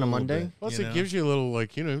Halloween out on a little Monday, bit, Plus, it gives you a little,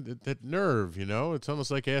 like, that nerve, It's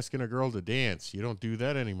almost like asking a girl to dance. You don't do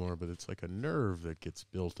that anymore, but it's like a nerve that gets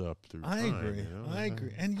built up through time. I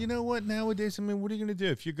agree. And you know what? Nowadays, I mean, what are you going to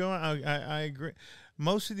do? If you're going, I agree.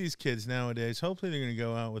 Most of these kids nowadays, hopefully they're going to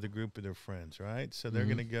go out with a group of their friends, right? So they're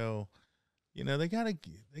going to go, they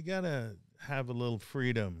gotta have a little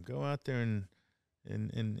freedom. Go out there and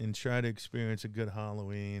try to experience a good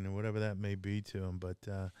Halloween or whatever that may be to them. But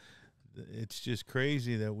it's just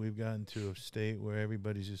crazy that we've gotten to a state where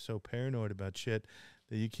everybody's just so paranoid about shit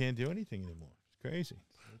that you can't do anything anymore. It's crazy.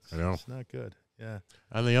 I know. It's not good. Yeah.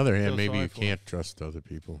 On the other hand, Feel maybe sorry you for can't trust other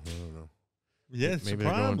people. I don't know. Yeah, it's maybe a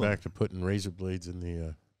they're problem. going back to putting razor blades in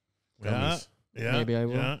the gummies. Yeah. Maybe I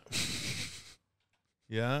will. Yeah.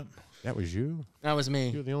 Yeah. That was you? that was me.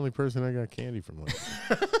 You're the only person I got candy from.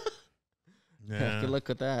 Yeah. Good luck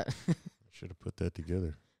with that. Should have put that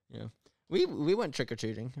together. Yeah. We went trick or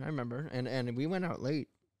treating. I remember, and we went out late.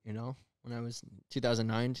 When I was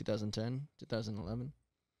 2009, 2010, 2011.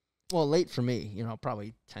 Well, late for me.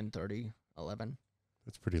 Probably 10:30, 11.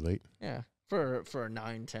 That's pretty late. Yeah. For a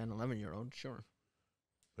 9, 10, 11-year-old, sure.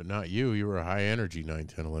 But not you. You were a high energy 9,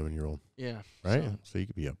 10, 11-year-old. Yeah. Right? So you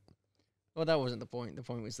could be up. Well, that wasn't the point. The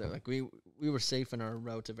point was that like we were safe in our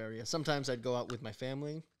relative area. Sometimes I'd go out with my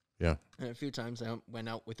family. Yeah. And a few times I went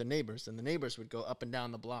out with the neighbors, and the neighbors would go up and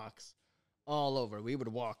down the blocks, all over. We would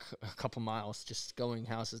walk a couple miles, just going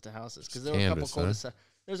houses to houses, because there were a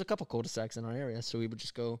couple cul-de-sacs in our area. So we would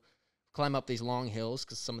just go climb up these long hills,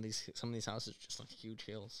 because some of these houses are just like huge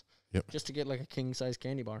hills. Yep. Just to get like a king size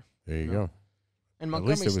candy bar. There you go. And At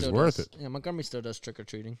Montgomery least it was still worth does. it. Yeah, Montgomery still does trick or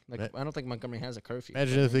treating. Like I don't think Montgomery has a curfew.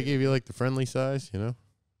 Imagine if they gave you like the friendly size, Went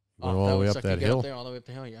all the way up that hill. All the way up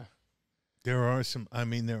the hill, yeah. There are some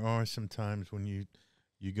times when you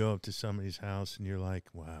go up to somebody's house and you're like,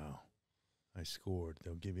 wow, I scored.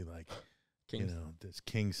 They'll give you like, this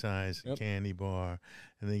king size candy bar.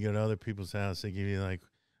 And then you go to other people's house, they give you like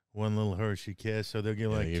one little Hershey Kiss. So they'll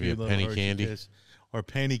give give two you a little penny Hershey candy. Kiss. Or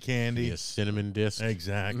penny candy. A cinnamon disc.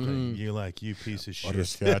 Exactly. Mm. You piece of shit.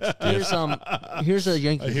 Butterscotch disc. Here's a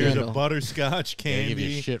Yankee Here's candle. a butterscotch They candy. give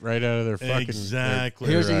you shit right out of their fucking Exactly.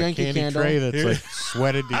 Their, Here's a Yankee candy candle. tray that's Here- like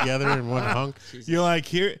sweated together in one hunk. Jesus. You're like,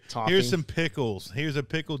 Toffee. here's some pickles. Here's a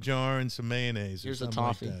pickle jar and some mayonnaise. Here's or a something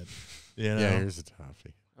toffee. Like that. You know? Yeah, here's a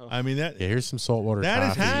toffee. I mean that. Yeah, here's some saltwater That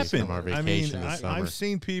has toffees happened. from our I mean, vacation this summer. I've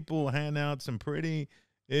seen people hand out some pretty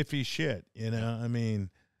iffy shit. I mean,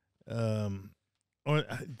 or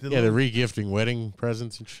the regifting wedding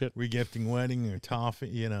presents and shit. regifting wedding or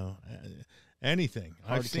toffee. Anything.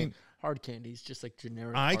 I've seen. hard candies, just like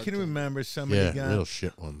generic. I hard can candy. remember somebody Yeah, got. real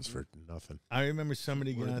shit ones for nothing. I remember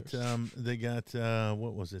somebody got. Werther's. They got.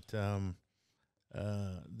 What was it? The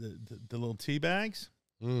little tea bags.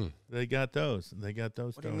 Mm. They got those. They got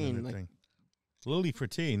those. What do you thrown in mean, the like- thing. Lily for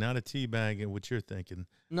tea, not a tea bag. What you're thinking?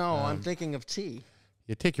 No, I'm thinking of tea.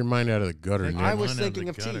 You take your mind out of the gutter. Take Nick. your I was mind out of thinking the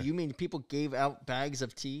of tea. gutter. You mean people gave out bags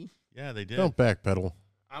of tea? Yeah, they did. Don't backpedal.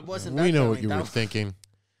 I wasn't. We know backpedaling. what you That were was- thinking.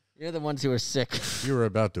 You're the ones who are sick. You were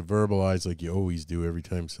about to verbalize like you always do every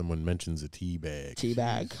time someone mentions a tea bag. Tea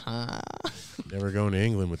bag. Never going to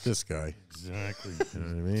England with this guy. Exactly. You know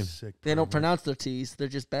what I mean? Sick They don't pervert. pronounce their teas. They're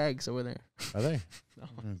just bags over there. Are they?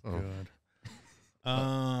 Oh,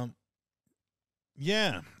 God.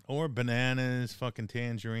 Yeah, or bananas, fucking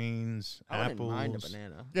tangerines, I wouldn't apples. mind a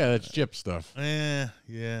banana. Yeah, that's chip stuff. Yeah,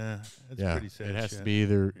 that's Yeah, pretty sad. it has shit. to be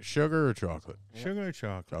either sugar or chocolate. sugar or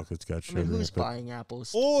chocolate. Chocolate's got I sugar mean, in who's it. but- buying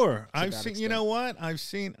apples? Or I've that seen. You extent. know what?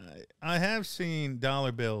 I have seen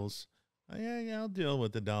dollar bills. Yeah, I'll deal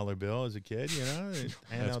with the dollar bill as a kid. Hand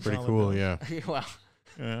That's out pretty dollar cool, bills. yeah. Well,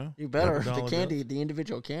 Yeah, you better. dollar The bill. candy, the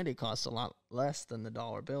individual candy costs a lot less than the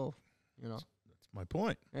dollar bill. That's my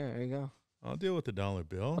point. Yeah, there you go. I'll deal with the dollar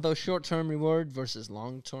bill. Although short-term reward versus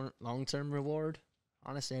long-term reward,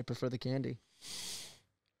 honestly, I prefer the candy.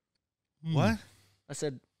 What? I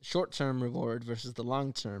said short-term reward versus the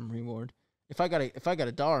long-term reward. If I got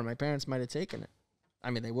a dollar, my parents might have taken it. I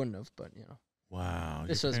mean, they wouldn't have, but you know. Wow.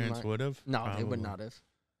 This Your was parents would have? No, they would not have.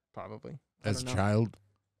 Probably. As a child,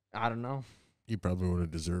 I don't know. you probably would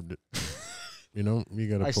have deserved it. You know, you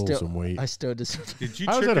got to pull some weight. I still deserve. Did you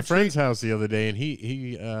I was trick at or a friend's treat? house the other day, and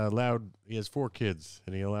he has 4 kids,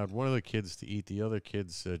 and he allowed one of the kids to eat the other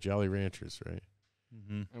kids Jolly Ranchers, right?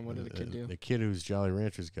 Mm-hmm. And what did the kid do? The kid whose Jolly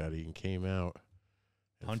Ranchers got eaten came out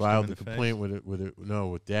and Punched him filed in the the complaint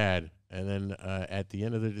with Dad. And then at the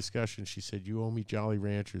end of the discussion, she said, "You owe me Jolly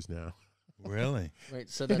Ranchers now." Really? Wait,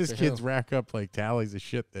 so that's His a kids who? rack up like tallies of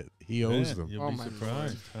shit that he owes Yeah, them. You'll Oh, be my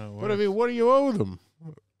surprised. How it But I works. mean, what do you owe them?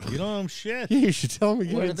 You don't owe them shit. You should tell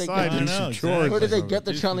me Where get did they inside get- and do I know, some exactly. chores. Where did they or get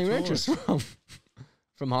the Do Jolly some Ranchers from?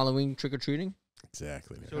 From Halloween trick-or-treating?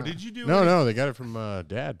 Exactly. So did you do No, they got it from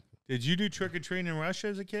Dad. Did you do trick or treating in Russia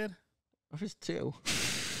as a kid? I was 2.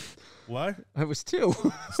 What? I was 2.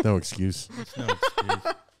 It's no excuse. That's no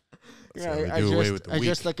excuse. That's how we do away with the I weak.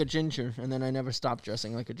 dressed like a ginger, and then I never stopped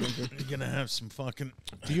dressing like a ginger. You're gonna have some fucking.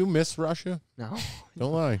 Do you miss Russia? No,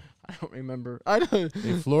 Don't lie. I don't remember. I don't.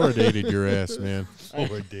 They fluoridated your ass, man.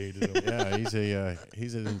 Dated him. Yeah,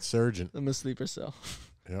 he's an insurgent. I'm a sleeper cell.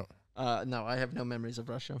 Yeah. No, I have no memories of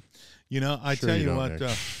Russia. You know, I Sure tell you you don't, what.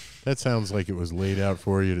 Nick. That sounds like it was laid out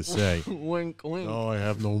for you to say. Wink, wink. No, I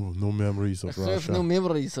have no memories I of have Russia. no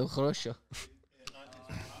memories of Russia.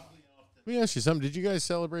 Let me ask you something. Did you guys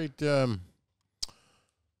celebrate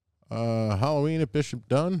Halloween at Bishop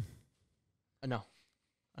Dunn? No,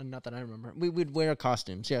 not that I remember. We'd wear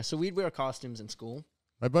costumes. Yeah, so we'd wear costumes in school.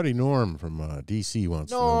 My buddy Norm from D.C.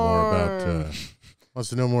 wants to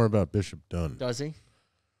know more about Bishop Dunn. Does he?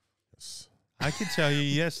 Yes. I can tell you,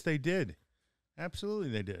 yes, they did. Absolutely,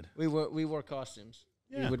 they did. We wore costumes.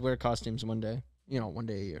 Yeah. We would wear costumes one day. One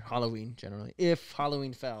day a year. Halloween, generally. If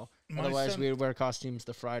Halloween fell. My Otherwise, son- we would wear costumes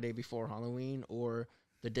the Friday before Halloween or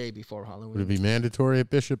the day before Halloween. Would it be mandatory at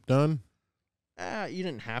Bishop Dunn? You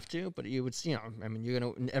didn't have to, but you would, I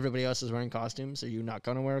mean, everybody else is wearing costumes. Are you not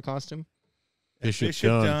going to wear a costume? At Bishop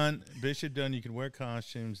Dunn. Bishop Dunn, you could wear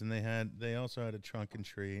costumes, and they also had a trunk and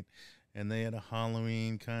treat, and they had a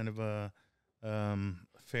Halloween kind of a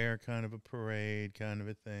fair, kind of a parade, kind of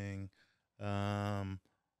a thing.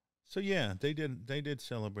 So yeah, they did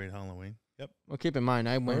celebrate Halloween. Yep. Well, keep in mind,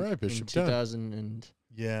 I went right, in Bishop Dunn. 2006,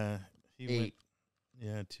 Yeah. He went.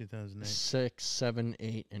 Yeah, 2008. 7,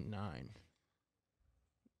 8, and 9.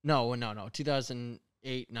 No.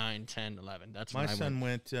 2008, 9, 10, 11. That's My when I son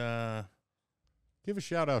went. went. Give a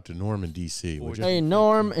shout out to Norm in D.C. would you? Hey,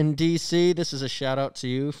 Norm in D.C., this is a shout out to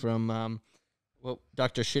you from,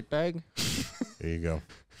 Dr. Shitbag. There you go.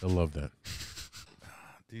 I love that.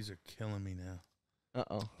 These are killing me now.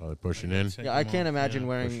 Uh-oh. Oh, they're pushing in. Take Yeah, I them can't off, imagine yeah.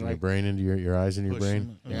 wearing, Pushing your like, brain into your eyes and your Push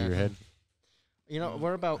brain, them, into your head.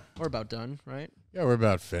 we're about done, right? Yeah, we're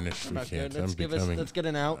about finished. We're We about can't. good. Let's get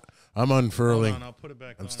an out. I'm Hold unfurling. on, I'll put it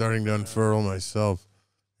back I'm on. starting to unfurl myself.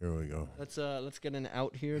 Here we go. Let's get an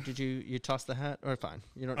out here. Did you toss the hat? Or fine.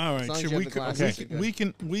 You don't. All as right, long as should you have we? the co- glasses, you're good.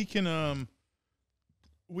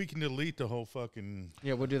 We can delete the whole fucking.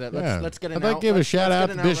 Yeah, we'll do that. Yeah. Let's get an I'd out. like to give a Let's shout get out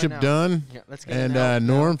an to out right Bishop now. Dunn Yeah, let's get and an out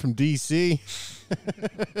now. Norm from D.C.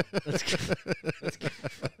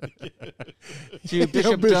 To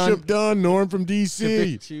Bishop Dunn. Dunn, Norm from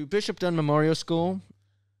D.C. To Bishop Dunn Memorial School,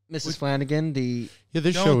 Mrs. Flanagan. Yeah,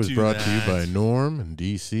 this Don't show is do brought to you that. by Norm and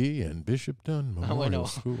D.C. and Bishop Dunn Oh, I Memorial know.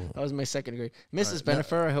 School. That was my second grade. Mrs. now-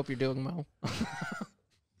 Benifer, I hope you're doing well.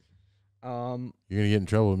 You're going to get in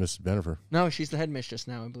trouble with Mrs. Benifer. No, she's the headmistress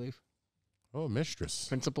now, I believe. Oh, mistress.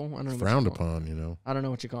 Principal. I don't know. Frowned what you call it. upon, you know. I don't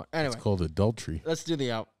know what you call it. Anyway, It's called adultery. let's do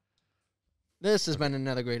the out. This has been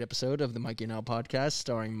another great episode of the Mikey Now podcast,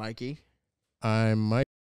 starring Mikey. I might.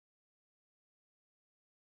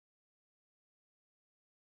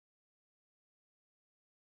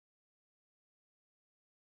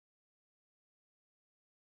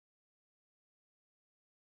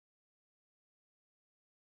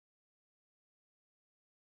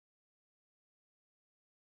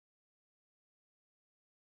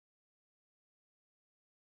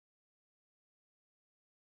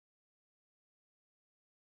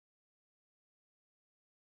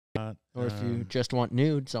 Or if you just want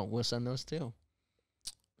nudes, we'll send those too.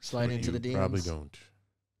 Slide You into the DMs. Probably don't.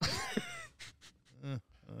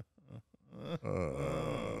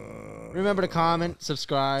 Remember to comment,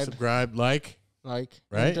 subscribe, Subscribe, like. Right?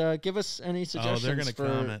 and give us any they're suggestions gonna for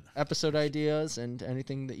comment. episode ideas and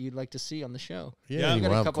anything that you'd like to see on the show. Yeah, We you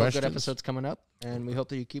got a have couple of good questions? episodes coming up, and we hope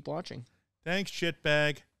that you keep watching. Thanks,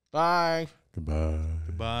 shitbag. Bye. Goodbye.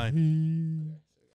 Goodbye.